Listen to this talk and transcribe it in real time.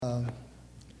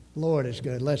Lord is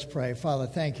good. Let's pray. Father,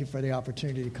 thank you for the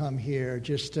opportunity to come here,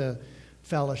 just to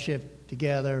fellowship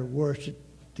together, worship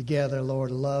together.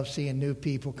 Lord, love seeing new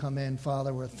people come in.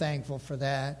 Father, we're thankful for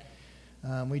that.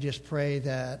 We just pray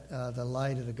that the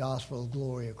light of the gospel of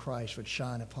glory of Christ would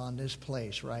shine upon this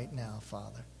place right now,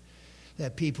 Father.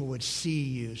 That people would see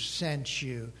you, sense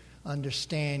you,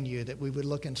 understand you, that we would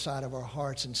look inside of our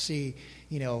hearts and see,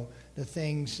 the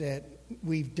things that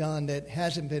we've done that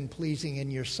hasn't been pleasing in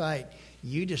your sight.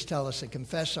 You just tell us to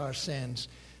confess our sins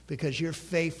because you're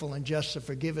faithful and just to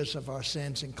forgive us of our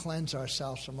sins and cleanse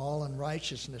ourselves from all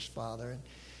unrighteousness, Father.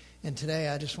 And today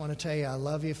I just want to tell you I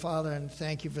love you, Father, and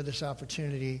thank you for this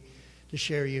opportunity to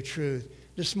share your truth.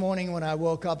 This morning when I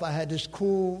woke up, I had this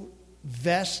cool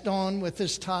vest on with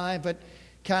this tie, but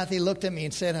Kathy looked at me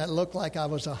and said I looked like I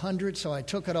was 100, so I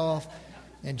took it off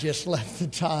and just left the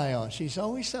tie on. She's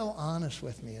always so honest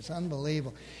with me. It's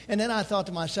unbelievable. And then I thought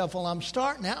to myself, well, I'm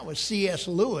starting out with C.S.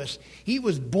 Lewis. He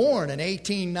was born in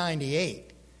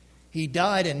 1898. He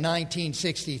died in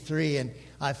 1963, and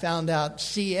I found out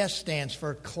C.S. stands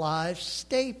for Clive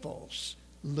Staples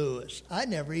Lewis. I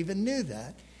never even knew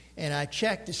that. And I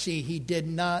checked to see he did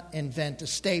not invent a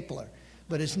stapler,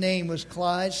 but his name was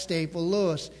Clive Staples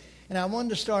Lewis. And I wanted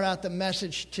to start out the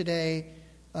message today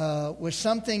with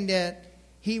something that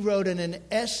he wrote in an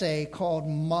essay called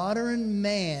Modern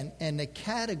Man and the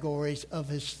Categories of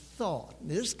His Thought.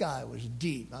 This guy was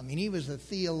deep. I mean, he was a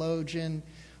theologian,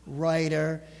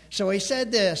 writer. So he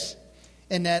said this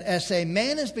in that essay: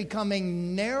 man is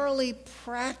becoming narrowly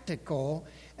practical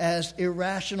as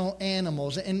irrational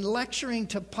animals. In lecturing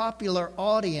to popular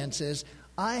audiences,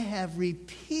 I have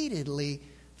repeatedly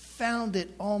found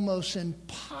it almost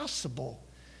impossible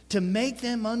to make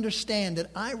them understand that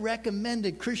I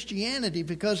recommended Christianity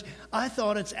because I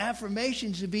thought its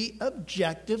affirmations to be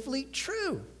objectively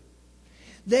true.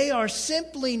 They are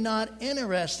simply not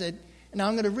interested. And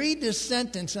I'm going to read this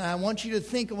sentence, and I want you to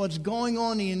think of what's going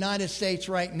on in the United States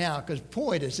right now, because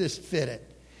boy, does this fit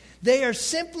it. They are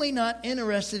simply not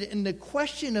interested in the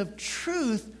question of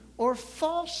truth or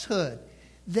falsehood.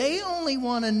 They only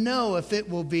want to know if it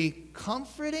will be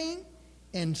comforting,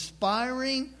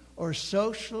 inspiring, or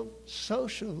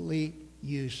socially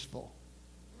useful.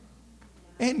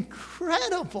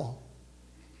 Incredible.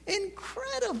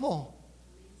 Incredible.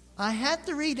 I had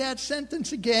to read that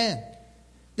sentence again.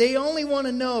 They only want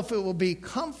to know if it will be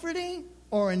comforting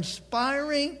or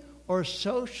inspiring or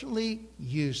socially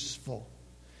useful.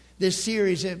 This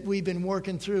series that we've been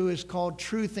working through is called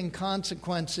Truth and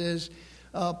Consequences.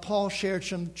 Paul shared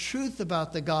some truth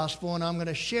about the gospel, and I'm going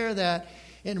to share that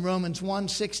in Romans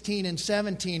 1:16 and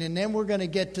 17, and then we're going to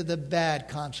get to the bad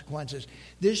consequences.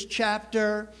 This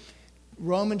chapter,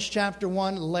 Romans chapter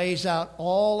 1, lays out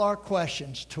all our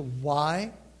questions to why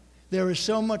there is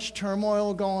so much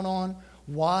turmoil going on,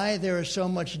 why there is so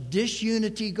much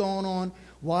disunity going on,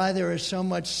 why there is so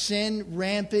much sin,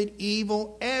 rampant,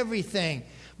 evil, everything.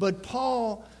 But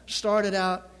Paul started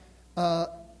out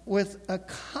with a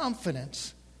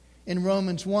confidence in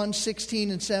Romans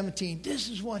 1:16 and 17. This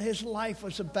is what his life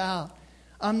was about.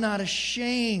 I'm not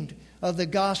ashamed of the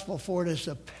gospel, for it is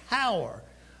the power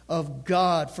of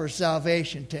God for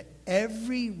salvation to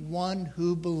everyone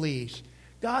who believes.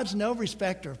 God's no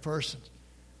respecter of persons.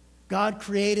 God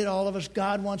created all of us.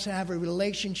 God wants to have a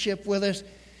relationship with us.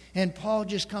 And Paul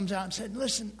just comes out and said,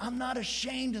 listen, I'm not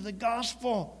ashamed of the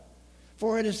gospel,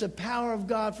 for it is the power of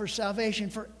God for salvation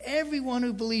for everyone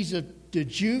who believes, the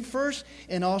Jew first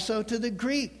and also to the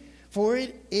Greek. For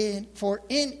in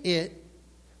it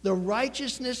the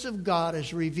righteousness of God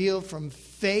is revealed from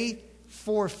faith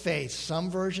for faith. Some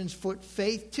versions put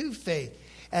faith to faith.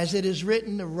 As it is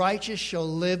written, the righteous shall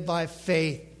live by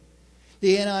faith.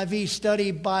 The NIV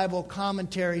Study Bible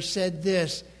Commentary said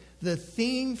this: the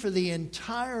theme for the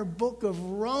entire book of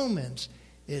Romans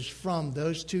is from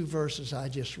those two verses I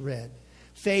just read.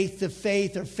 Faith to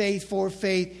faith, or faith for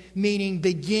faith, meaning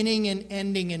beginning and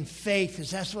ending in faith,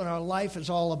 because that's what our life is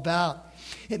all about.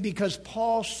 And because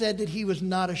Paul said that he was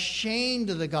not ashamed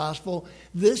of the gospel,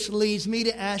 this leads me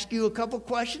to ask you a couple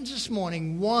questions this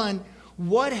morning. One,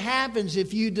 what happens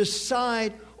if you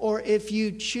decide or if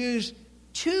you choose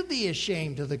to be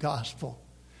ashamed of the gospel?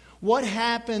 What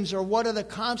happens, or what are the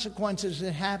consequences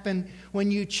that happen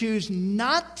when you choose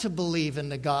not to believe in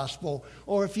the gospel,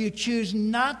 or if you choose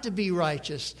not to be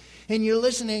righteous? And you're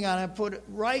listening, and I put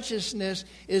righteousness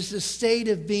is the state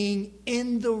of being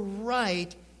in the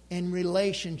right in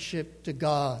relationship to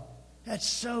God. That's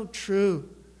so true.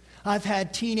 I've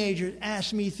had teenagers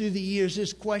ask me through the years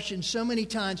this question so many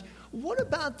times: What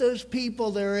about those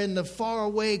people that are in the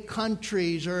faraway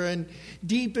countries or in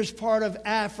deepest part of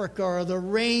Africa or the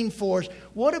rainforest?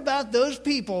 What about those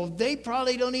people? They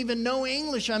probably don't even know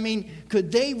English. I mean, could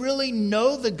they really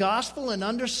know the gospel and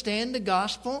understand the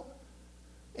gospel?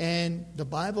 And the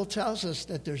Bible tells us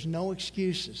that there's no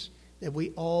excuses, that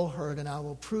we all heard, and I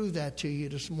will prove that to you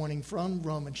this morning from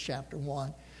Romans chapter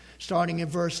 1, starting in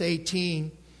verse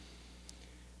 18.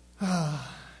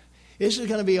 This is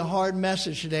going to be a hard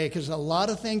message today because a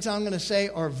lot of things I'm going to say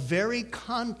are very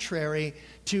contrary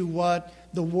to what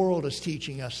the world is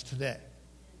teaching us today.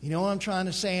 You know what I'm trying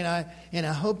to say? And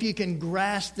I hope you can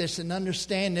grasp this and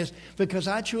understand this, because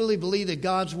I truly believe that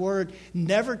God's Word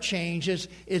never changes.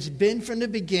 It's been from the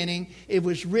beginning. It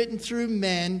was written through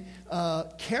men,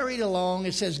 carried along.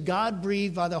 It says God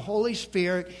breathed by the Holy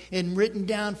Spirit and written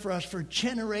down for us for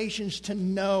generations to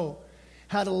know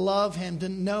how to love Him, to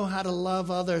know how to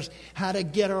love others, how to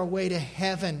get our way to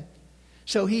heaven.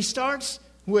 So he starts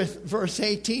with verse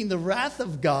 18, the wrath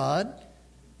of God.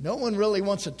 No one really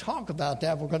wants to talk about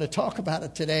that. We're going to talk about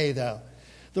it today, though.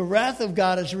 The wrath of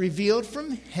God is revealed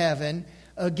from heaven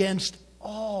against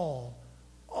all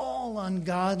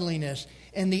ungodliness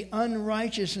and the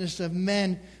unrighteousness of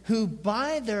men who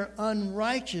by their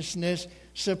unrighteousness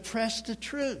suppress the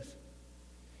truth.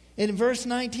 In verse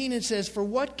 19 it says, for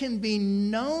what can be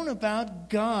known about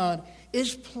God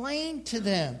is plain to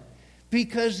them,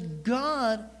 because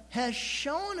God has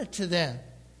shown it to them.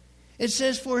 It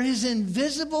says, for His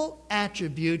invisible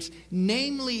attributes,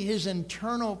 namely His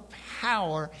internal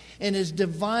power and His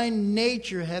divine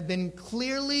nature, have been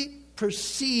clearly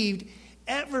perceived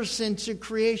ever since the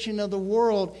creation of the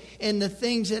world and the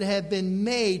things that have been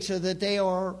made, so that they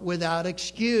are without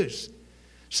excuse.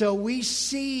 So we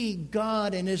see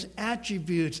God and His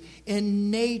attributes in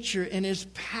nature and His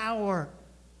power.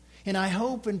 And I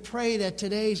hope and pray that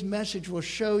today's message will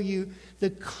show you the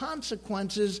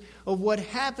consequences of what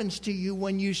happens to you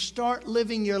when you start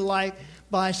living your life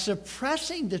by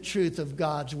suppressing the truth of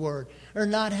God's Word, or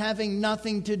not having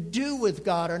nothing to do with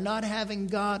God, or not having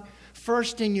God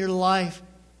first in your life.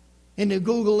 In the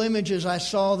Google images I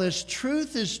saw this: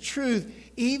 truth is truth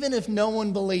even if no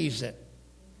one believes it.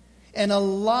 And a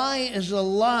lie is a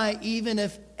lie even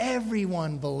if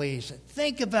everyone believes it.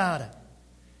 Think about it.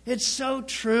 It's so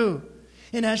true.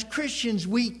 And as Christians,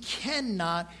 we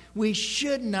cannot, we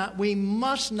should not, we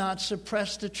must not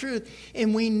suppress the truth.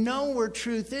 And we know where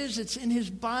truth is. It's in His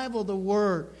Bible, the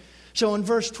Word. So in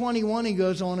verse 21, he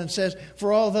goes on and says,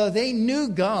 for although they knew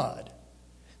God,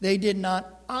 they did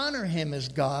not honor Him as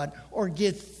God or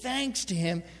give thanks to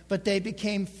Him, but they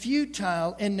became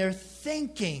futile in their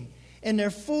thinking. In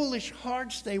their foolish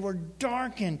hearts they were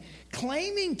darkened.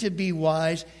 Claiming to be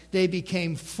wise, they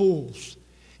became fools,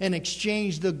 and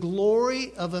exchanged the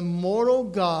glory of immortal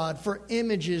God for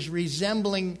images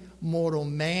resembling mortal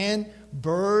man,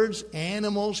 birds,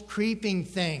 animals, creeping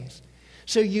things.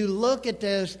 So you look at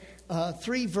those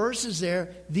 3 verses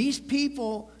there. These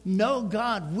people know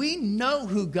God. We know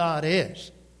who God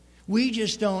is. We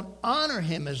just don't honor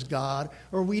Him as God,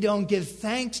 or we don't give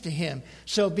thanks to Him.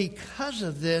 So because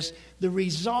of this, the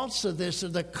results of this, or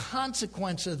the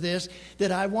consequence of this,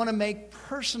 that I want to make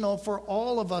personal for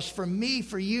all of us, for me,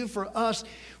 for you, for us,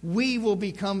 we will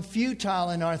become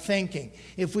futile in our thinking.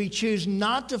 If we choose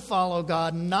not to follow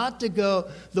God, not to go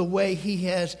the way He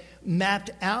has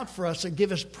mapped out for us, or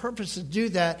give us purpose to do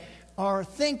that, our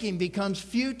thinking becomes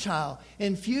futile.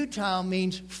 And futile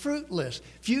means fruitless.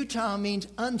 Futile means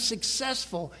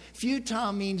unsuccessful.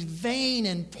 Futile means vain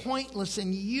and pointless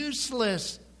and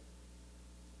useless.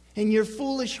 And your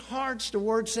foolish hearts, the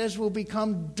Word says, will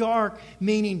become dark,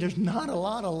 meaning there's not a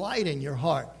lot of light in your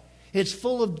heart. It's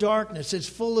full of darkness. It's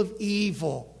full of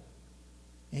evil.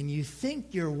 And you think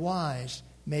you're wise,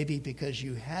 maybe because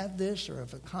you have this or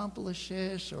have accomplished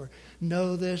this or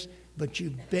know this, but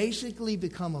you basically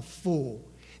become a fool.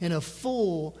 And a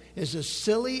fool is a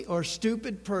silly or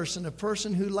stupid person, a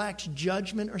person who lacks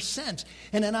judgment or sense.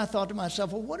 And then I thought to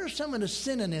myself, well, what are some of the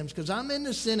synonyms? Because I'm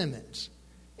into synonyms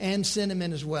and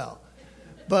cinnamon as well.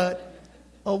 But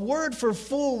a word for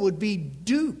fool would be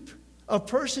dupe, a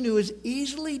person who is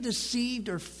easily deceived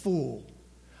or fooled.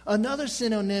 Another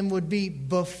synonym would be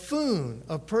buffoon,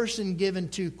 a person given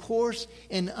to coarse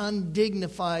and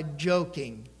undignified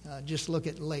joking. Just look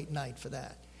at Late Night for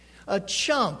that. A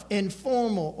chump,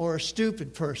 informal, or a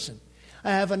stupid person.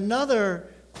 I have another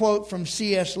quote from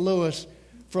C.S. Lewis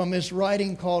from his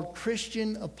writing called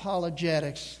Christian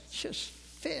Apologetics. It just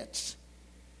fits.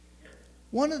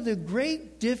 One of the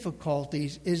great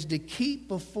difficulties is to keep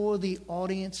before the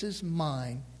audience's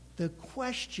mind the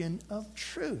question of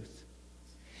truth.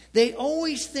 They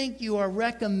always think you are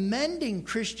recommending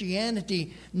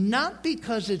Christianity not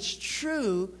because it's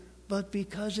true, but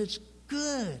because it's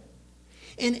good.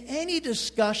 In any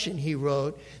discussion, he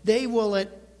wrote, they will at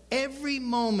every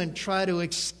moment try to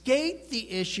escape the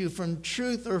issue from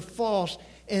truth or false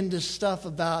into stuff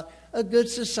about a good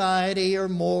society or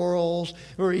morals,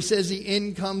 or he says the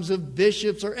incomes of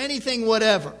bishops or anything,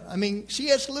 whatever. I mean,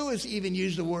 C.S. Lewis even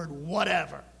used the word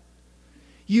whatever.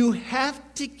 You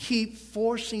have to keep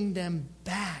forcing them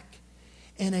back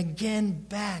and again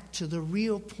back to the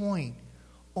real point.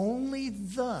 Only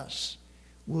thus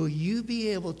will you be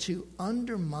able to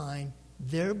undermine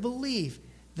their belief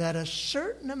that a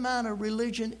certain amount of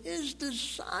religion is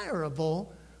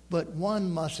desirable, but one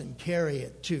mustn't carry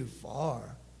it too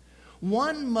far.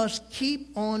 One must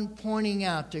keep on pointing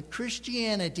out that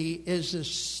Christianity is a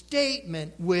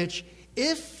statement which,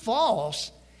 if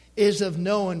false, is of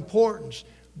no importance,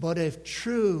 but if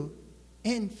true,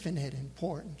 infinite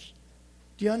importance.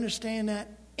 Do you understand that?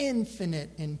 Infinite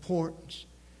importance.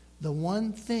 The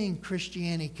one thing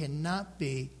Christianity cannot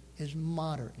be is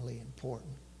moderately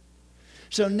important.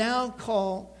 So now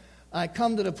I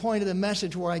come to the point of the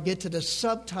message where I get to the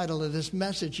subtitle of this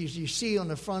message, as you see on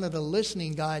the front of the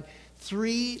listening guide,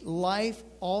 3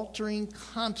 life-altering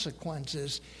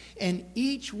consequences. And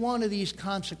each one of these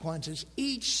consequences,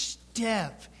 each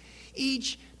step,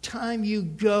 each time you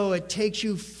go, it takes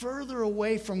you further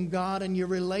away from God and your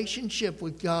relationship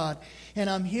with God. And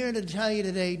I'm here to tell you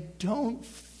today, don't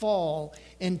fall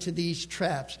into these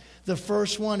traps. The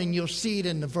first one, and you'll see it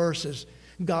in the verses,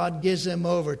 God gives them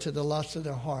over to the lust of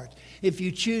their heart. If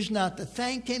you choose not to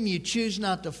thank Him, you choose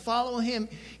not to follow Him,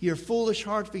 your foolish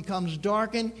heart becomes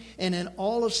darkened, and then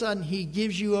all of a sudden He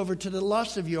gives you over to the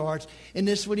lust of your hearts. And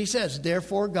this is what He says,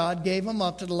 therefore God gave them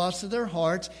up to the lust of their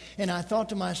hearts. And I thought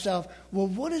to myself, well,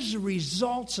 what is the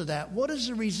results of that? What is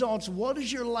the results? What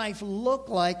does your life look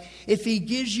like if He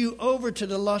gives you over to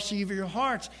the lust of your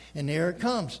hearts? And there it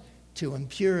comes, to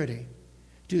impurity,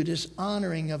 to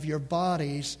dishonoring of your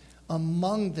bodies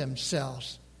among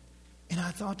themselves. And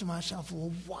I thought to myself,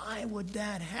 well, why would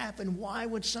that happen? Why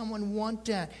would someone want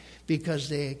that? Because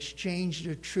they exchanged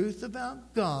the truth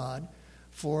about God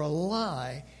for a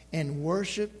lie and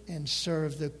worship and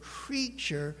serve the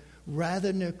creature rather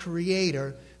than the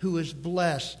Creator, who is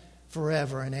blessed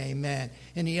forever and amen.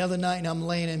 And the other night, I'm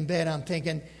laying in bed, I'm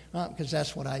thinking, because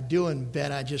that's what I do in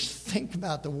bed, I just think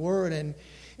about the word,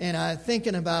 and I'm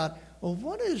thinking about, well,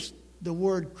 what does the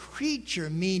word creature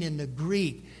mean in the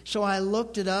Greek? So I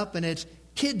looked it up, and it's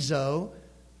kidzo,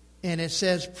 and it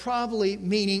says probably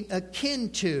meaning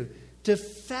akin to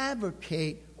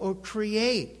fabricate or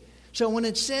create. So when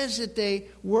it says that they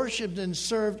worshipped and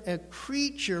served a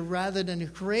creature rather than a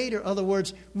creator, in other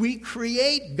words, we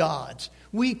create gods.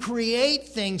 We create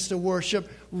things to worship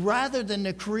rather than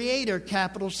the Creator,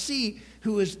 capital C,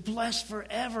 who is blessed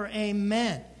forever.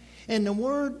 Amen. And the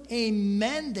word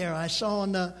amen there, I saw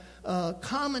in the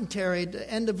commentary at the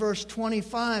end of verse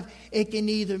 25, it can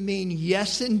either mean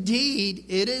yes indeed,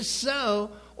 it is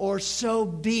so, or so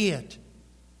be it.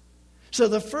 So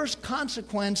the first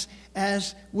consequence,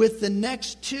 as with the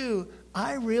next two,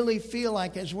 I really feel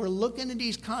like as we're looking at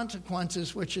these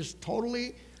consequences, which is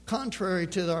totally contrary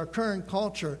to our current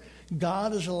culture,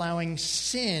 God is allowing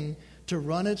sin to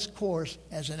run its course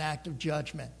as an act of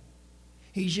judgment.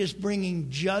 He's just bringing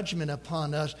judgment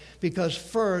upon us because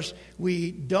first,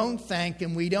 we don't thank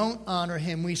Him, we don't honor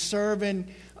Him, we serve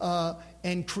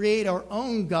and create our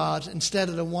own gods instead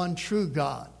of the one true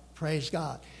God. Praise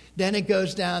God. Then it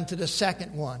goes down to the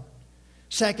second one.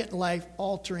 Second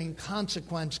life-altering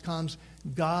consequence comes,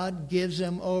 God gives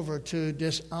them over to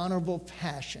dishonorable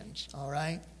passions, all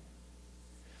right?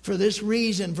 For this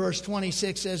reason, verse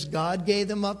 26 says, God gave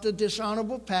them up to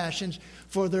dishonorable passions,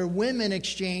 for their women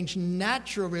exchanged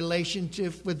natural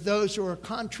relationships with those who are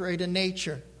contrary to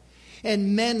nature.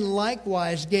 And men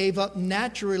likewise gave up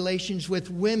natural relations with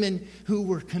women who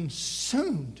were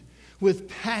consumed with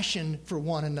passion for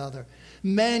one another.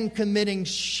 Men committing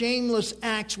shameless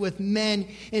acts with men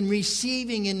and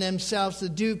receiving in themselves the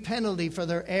due penalty for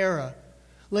their error.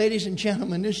 Ladies and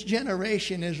gentlemen, this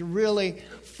generation is really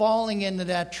falling into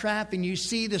that trap, and you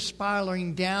see the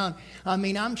spiraling down. I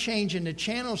mean, I'm changing the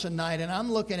channels at night, and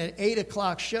I'm looking at 8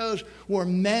 o'clock shows where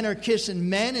men are kissing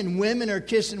men and women are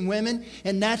kissing women,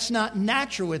 and that's not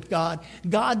natural with God.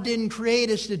 God didn't create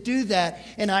us to do that,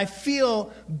 and I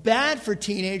feel bad for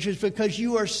teenagers because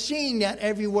you are seeing that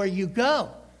everywhere you go.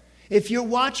 If you're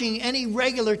watching any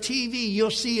regular TV, you'll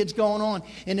see it's going on,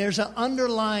 and there's an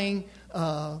underlying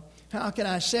how can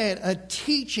I say it, a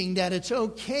teaching that it's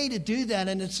okay to do that,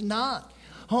 and it's not.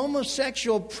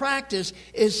 homosexual practice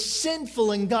is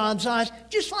sinful in God's eyes,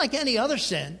 just like any other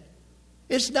sin.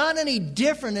 It's not any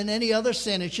different than any other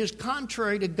sin. It's just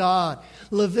contrary to God.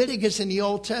 Leviticus in the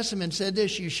Old Testament said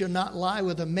this: you shall not lie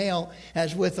with a male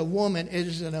as with a woman. It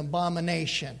is an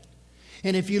abomination.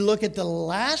 And if you look at the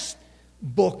last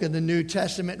book of the New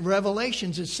Testament,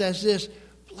 Revelations, it says this: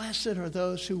 blessed are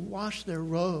those who wash their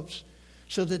robes,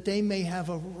 so that they may have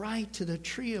a right to the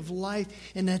tree of life,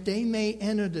 and that they may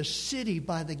enter the city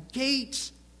by the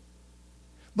gates.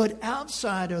 But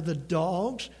outside are the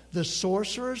dogs, the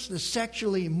sorcerers, the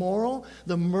sexually immoral,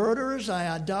 the murderers, the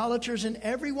idolaters, and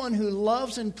everyone who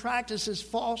loves and practices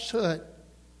falsehood.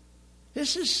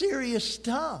 This is serious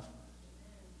stuff.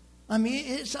 I mean,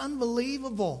 it's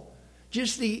unbelievable.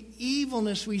 Just the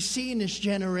evilness we see in this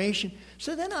generation.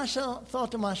 So then I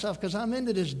thought to myself, because I'm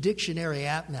into this dictionary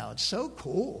app now, it's so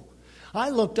cool.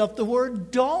 I looked up the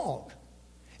word dog.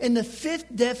 And the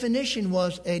 5th definition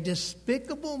was a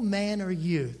despicable man or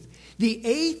youth. The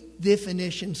 8th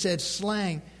definition said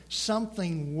slang,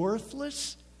 something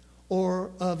worthless or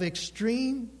of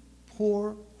extreme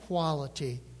poor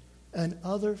quality, an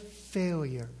utter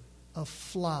failure, a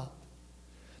flop.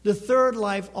 The 3rd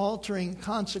life-altering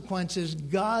consequences,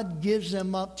 God gives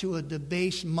them up to a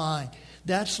debased mind.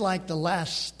 That's like the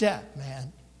last step,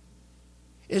 man,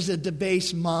 is a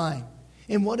debased mind.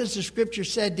 And what does the scripture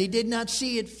said? They did not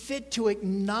see it fit to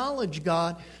acknowledge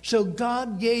God, so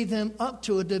God gave them up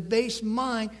to a debased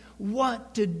mind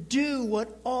what to do,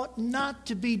 what ought not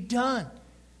to be done.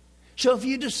 So if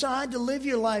you decide to live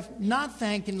your life not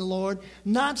thanking the Lord,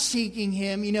 not seeking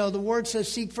Him, you know, the Word says,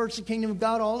 seek first the kingdom of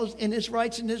God, all in His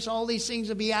righteousness, all these things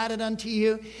will be added unto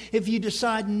you. If you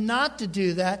decide not to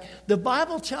do that, the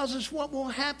Bible tells us what will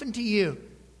happen to you.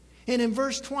 And in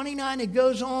verse 29, it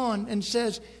goes on and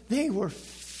says, they were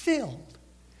filled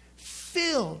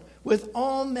with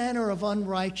all manner of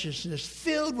unrighteousness,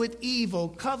 filled with evil,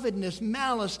 covetousness,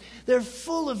 malice. They're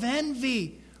full of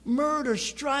envy, murder,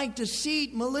 strife,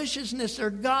 deceit, maliciousness.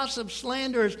 They're gossips,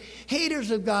 slanderers,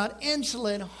 haters of God,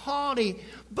 insolent, haughty,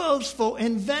 boastful,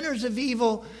 inventors of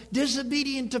evil,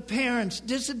 disobedient to parents,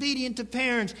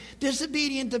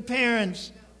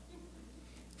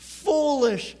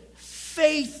 foolish,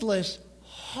 faithless,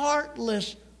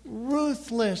 heartless,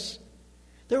 ruthless.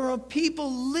 There are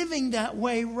people living that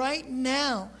way right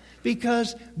now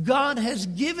because God has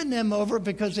given them over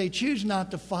because they choose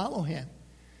not to follow Him.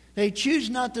 They choose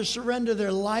not to surrender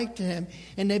their life to Him,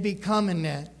 and they become in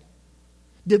that.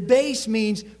 Debase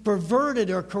means perverted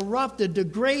or corrupted,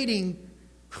 degrading,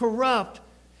 corrupt,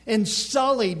 and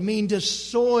sullied mean to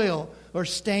soil or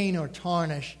stain or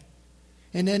tarnish.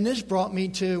 And then this brought me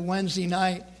to Wednesday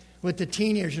night with the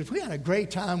teenagers. We had a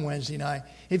great time Wednesday night.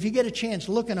 If you get a chance,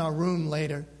 look in our room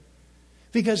later.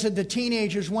 Because of the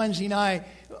teenagers Wednesday night,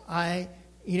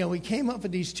 we came up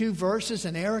with these 2 verses,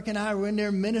 and Eric and I were in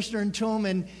there ministering to them.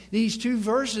 And these 2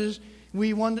 verses,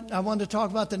 I wanted to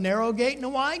talk about the narrow gate and the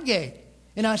wide gate.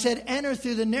 And I said, enter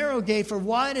through the narrow gate, for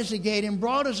wide is the gate and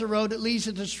broad is the road that leads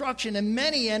to destruction, and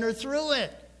many enter through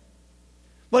it.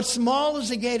 But small is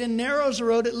the gate and narrow is the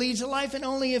road that leads to life, and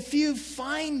only a few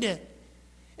find it.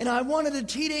 And I wanted the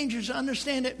teenagers to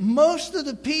understand that most of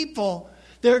the people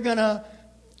they're going to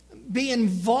be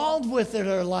involved with in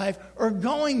their life are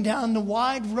going down the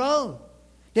wide road.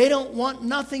 They don't want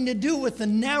nothing to do with the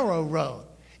narrow road.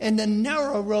 And the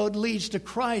narrow road leads to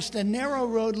Christ. The narrow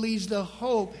road leads to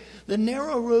hope. The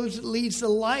narrow road leads to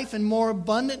life and more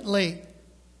abundantly.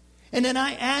 And then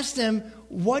I asked them,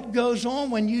 what goes on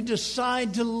when you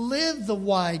decide to live the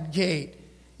wide gate?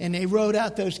 And they wrote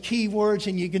out those key words,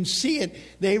 and you can see it.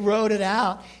 They wrote it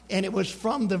out, and it was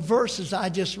from the verses I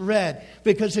just read.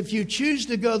 Because if you choose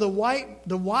to go the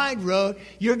wide road,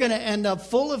 you're going to end up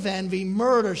full of envy,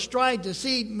 murder, strife,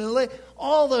 deceit,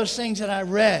 all those things that I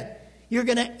read. You're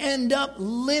going to end up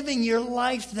living your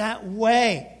life that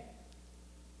way.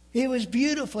 It was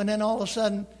beautiful. And then all of a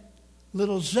sudden,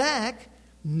 little Zach,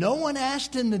 no one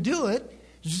asked him to do it,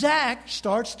 Zach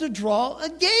starts to draw a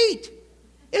gate.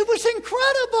 It was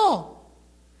incredible.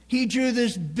 He drew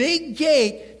this big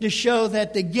gate to show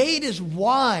that the gate is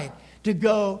wide to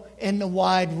go in the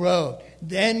wide road.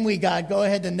 Then go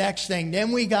ahead, the next thing.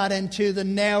 Then we got into the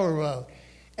narrow road.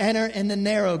 Enter in the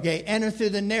narrow gate. Enter through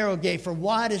the narrow gate. For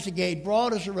wide is the gate,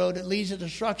 broad is the road that leads to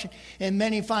destruction, and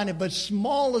many find it. But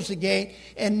small is the gate,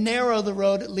 and narrow the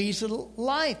road that leads to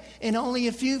life, and only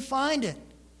a few find it.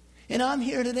 And I'm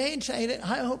here today and say that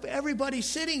I hope everybody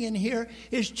sitting in here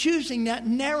is choosing that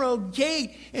narrow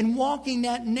gate and walking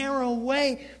that narrow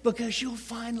way, because you'll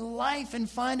find life and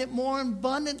find it more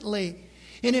abundantly.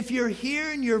 And if you're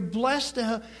here and you're blessed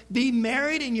to be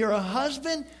married and you're a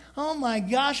husband, Oh my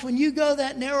gosh, when you go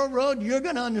that narrow road, you're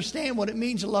going to understand what it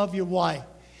means to love your wife.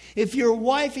 If you're a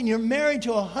wife and you're married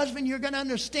to a husband, you're going to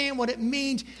understand what it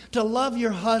means to love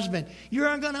your husband.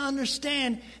 You're going to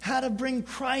understand how to bring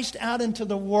Christ out into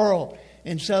the world.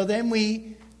 And so then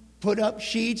we put up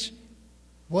sheets.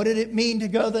 What did it mean to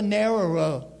go the narrow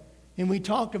road? And we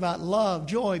talked about love,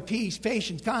 joy, peace,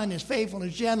 patience, kindness,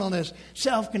 faithfulness, gentleness,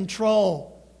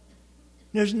 self-control.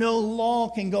 There's no law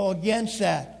can go against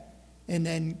that. And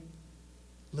then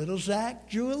little Zach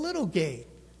drew a little gate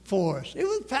for us. It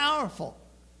was powerful.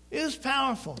 It was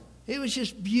powerful. It was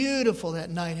just beautiful that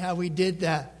night how we did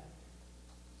that.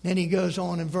 Then he goes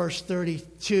on in verse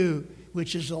 32,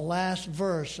 which is the last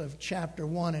verse of chapter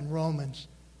 1 in Romans.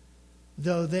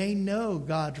 Though they know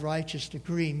God's righteous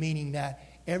decree, meaning that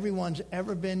everyone's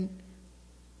ever been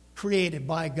created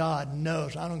by God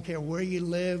knows. I don't care where you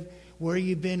live, where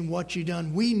you've been, what you've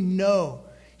done. We know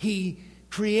He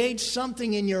creates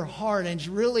something in your heart, and it's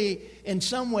really, in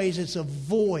some ways, it's a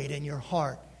void in your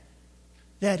heart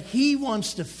that He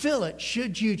wants to fill it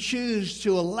should you choose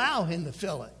to allow Him to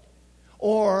fill it.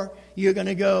 Or you're going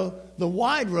to go the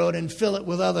wide road and fill it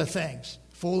with other things.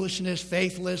 Foolishness,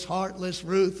 faithless, heartless,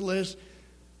 ruthless,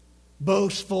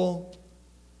 boastful.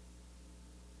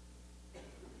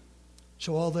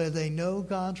 So although they know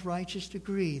God's righteous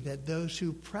decree that those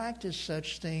who practice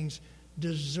such things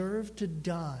deserve to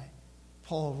die,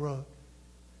 Paul wrote,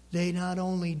 they not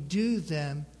only do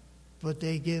them, but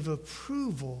they give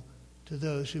approval to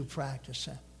those who practice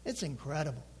them. It's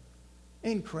incredible.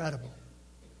 Incredible.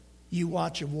 You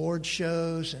watch award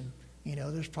shows and,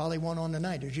 there's probably one on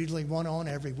tonight. There's usually one on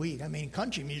every week. I mean,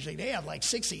 country music, they have like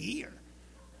 6 a year.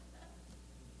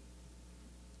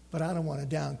 But I don't want to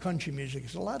down country music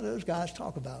because a lot of those guys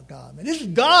talk about God. Man, this is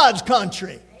God's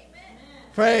country. Amen.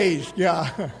 Praise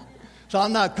God. So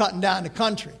I'm not cutting down the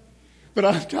country. But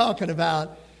I'm talking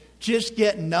about just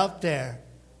getting up there,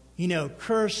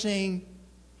 cursing,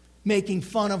 making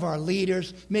fun of our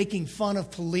leaders, making fun of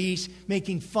police,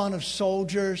 making fun of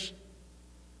soldiers.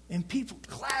 And people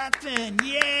clapping,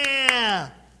 yeah,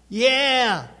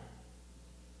 yeah.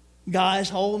 Guys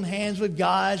holding hands with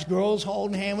guys, girls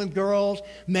holding hands with girls,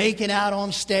 making out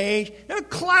on stage. They're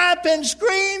clapping,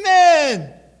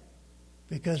 screaming,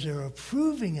 because they're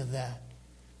approving of that,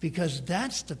 because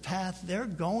that's the path they're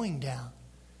going down.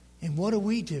 And what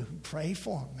do? Pray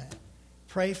for them, man.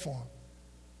 Pray for them.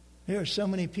 There are so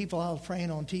many people I was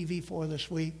praying on TV for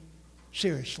this week.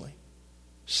 Seriously.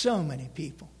 So many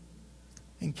people.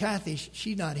 And Kathy,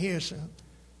 she's not here, so...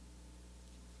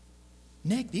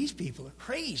 Nick, these people are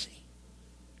crazy.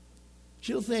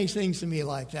 She'll say things to me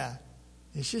like that.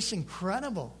 It's just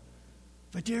incredible.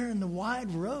 But they're in the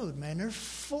wide road, man. They're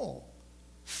full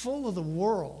of the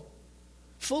world,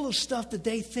 full of stuff that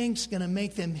they think's going to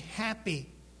make them happy.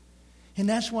 And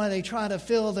that's why they try to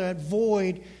fill that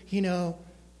void,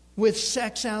 with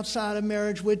sex outside of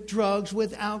marriage, with drugs,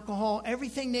 with alcohol,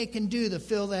 everything they can do to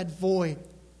fill that void.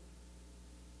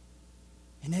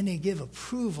 And then they give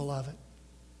approval of it.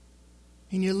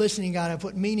 And you're listening, God, I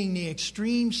put meaning the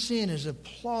extreme sin is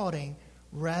applauding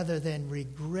rather than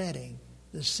regretting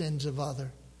the sins of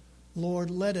others. Lord,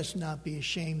 let us not be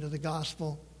ashamed of the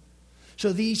gospel.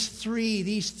 So these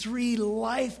three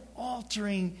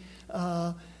life-altering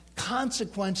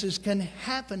consequences can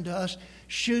happen to us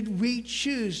should we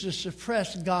choose to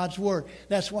suppress God's word.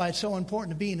 That's why it's so important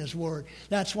to be in His word.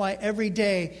 That's why every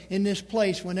day in this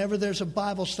place, whenever there's a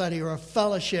Bible study or a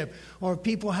fellowship or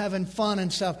people having fun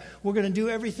and stuff, we're going to do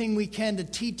everything we can to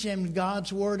teach them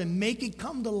God's word and make it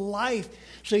come to life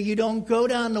so you don't go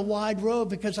down the wide road,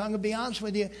 because I'm going to be honest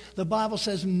with you, the Bible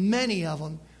says many of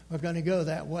them are going to go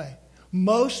that way.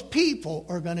 Most people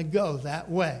are going to go that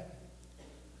way.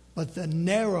 But the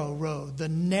narrow road, the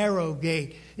narrow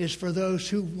gate, is for those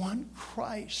who want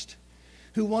Christ,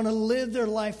 who want to live their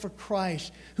life for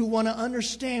Christ, who want to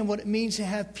understand what it means to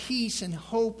have peace and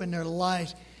hope in their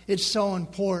lives. It's so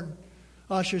important.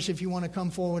 Ushers, if you want to come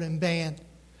forward and band.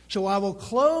 So I will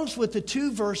close with the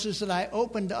 2 verses that I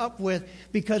opened up with,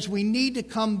 because we need to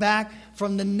come back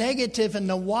from the negative and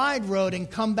the wide road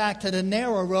and come back to the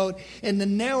narrow road. In the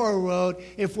narrow road,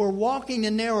 if we're walking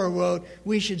the narrow road,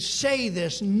 we should say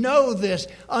this, know this,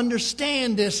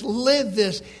 understand this, live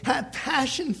this, have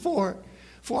passion for it.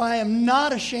 For I am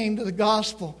not ashamed of the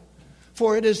gospel,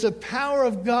 for it is the power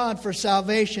of God for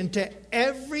salvation to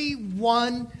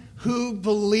everyone who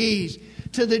believes.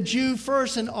 To the Jew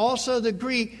first and also the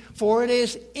Greek, for it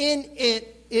is in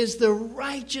it is the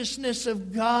righteousness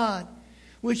of God,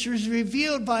 which is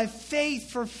revealed by faith.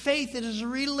 For faith, it is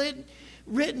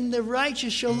written, the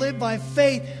righteous shall live by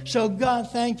faith. So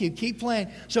God, thank you. Keep playing.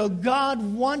 So God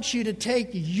wants you to take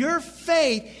your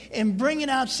faith and bring it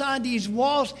outside these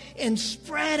walls and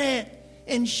spread it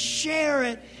and share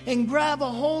it and grab a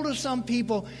hold of some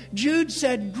people. Jude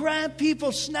said, grab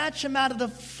people, snatch them out of the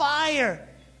fire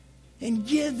and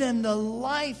give them the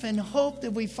life and hope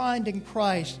that we find in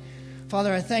Christ.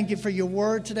 Father, I thank you for your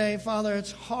word today. Father,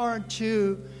 it's hard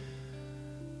to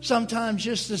sometimes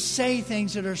just to say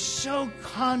things that are so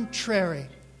contrary.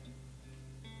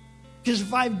 Because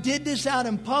if I did this out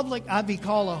in public, I'd be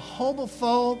called a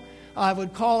homophobe.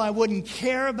 I wouldn't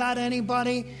care about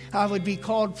anybody. I would be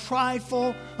called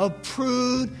prideful, a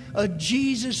prude, a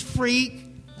Jesus freak.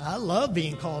 I love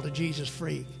being called a Jesus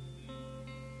freak.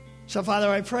 So, Father,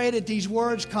 I pray that these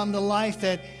words come to life,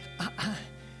 that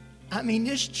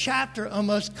this chapter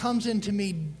almost comes into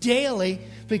me daily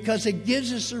because it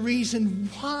gives us a reason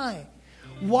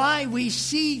why we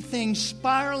see things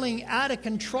spiraling out of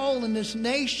control in this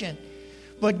nation.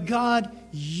 But God,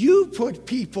 you put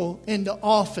people into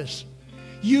office.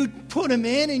 You put them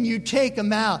in and you take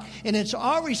them out. And it's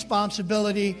our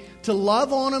responsibility to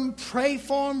love on them, pray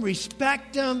for them,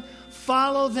 respect them,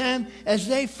 follow them as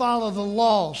they follow the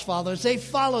laws, Father, as they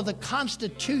follow the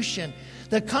Constitution.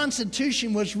 The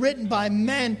Constitution was written by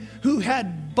men who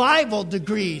had Bible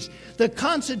degrees. The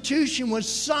Constitution was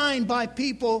signed by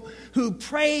people who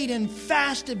prayed and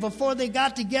fasted before they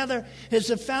got together as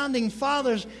the founding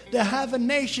fathers to have a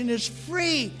nation that's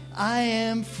free. I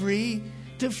am free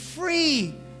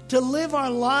to live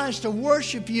our lives, to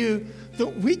worship you.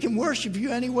 We can worship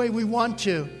you any way we want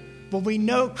to, but we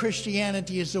know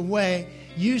Christianity is the way.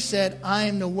 You said, I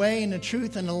am the way and the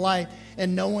truth and the life,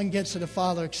 and no one gets to the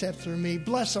Father except through me.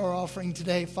 Bless our offering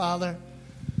today, Father.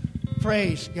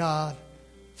 Praise God.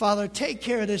 Father, take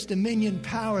care of this Dominion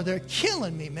power. They're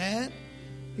killing me, man.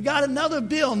 We got another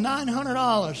bill,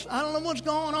 $900. I don't know what's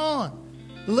going on.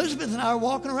 Elizabeth and I are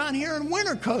walking around here in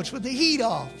winter coats with the heat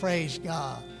off. Praise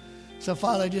God. So,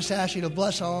 Father, I just ask you to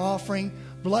bless our offering,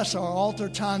 bless our altar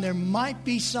time. There might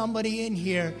be somebody in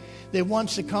here that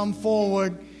wants to come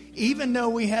forward. Even though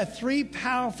we have 3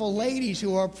 powerful ladies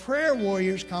who are prayer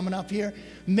warriors coming up here,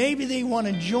 maybe they want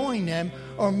to join them,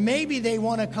 or maybe they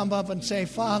want to come up and say,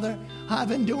 Father, I've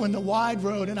been doing the wide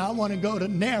road and I want to go to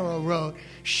narrow road.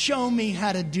 Show me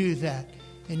how to do that.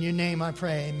 In your name I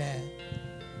pray, amen.